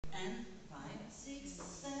and 5, 6,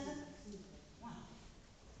 7. Wow.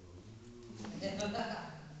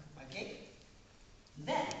 Okay?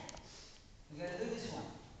 Then, we're going to do this one.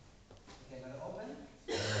 Okay, I'm going to open.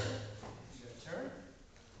 Your turn.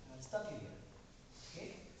 I'm going to stop you here. Okay?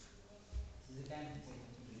 This is the kind of way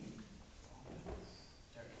to begin. Open.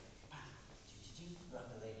 Turn. Bam. Grab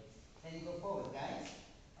the leg. Then you go forward, guys.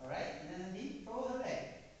 Alright? And then deep, forward the leg.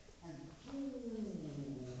 And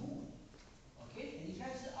okay? Then you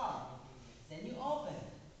catch the arm. Then you open.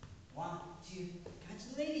 1, 2, catch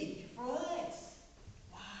the lady. Four legs.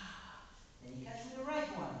 Wow. Then you catch with the right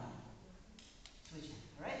one now. Switch hand,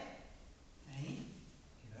 alright? Ready?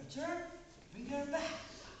 Give her a turn. Bring her back.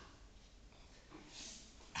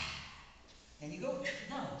 Then you go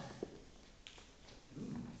down.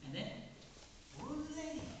 Ooh. And then pull the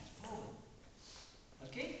lady forward.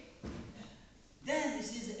 Okay? Then this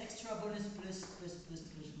is the extra bonus plus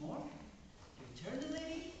more. You turn the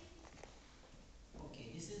lady. Okay,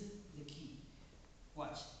 this is the key.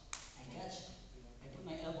 Watch. I catch. I put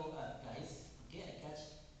my elbow up, guys. Okay, I catch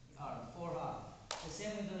the arm, forearm. The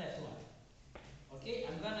same with the left one. Okay,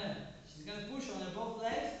 she's gonna push on her both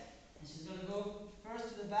legs, and she's gonna go first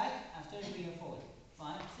to the back after you bring her forward.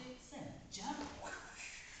 5, 6,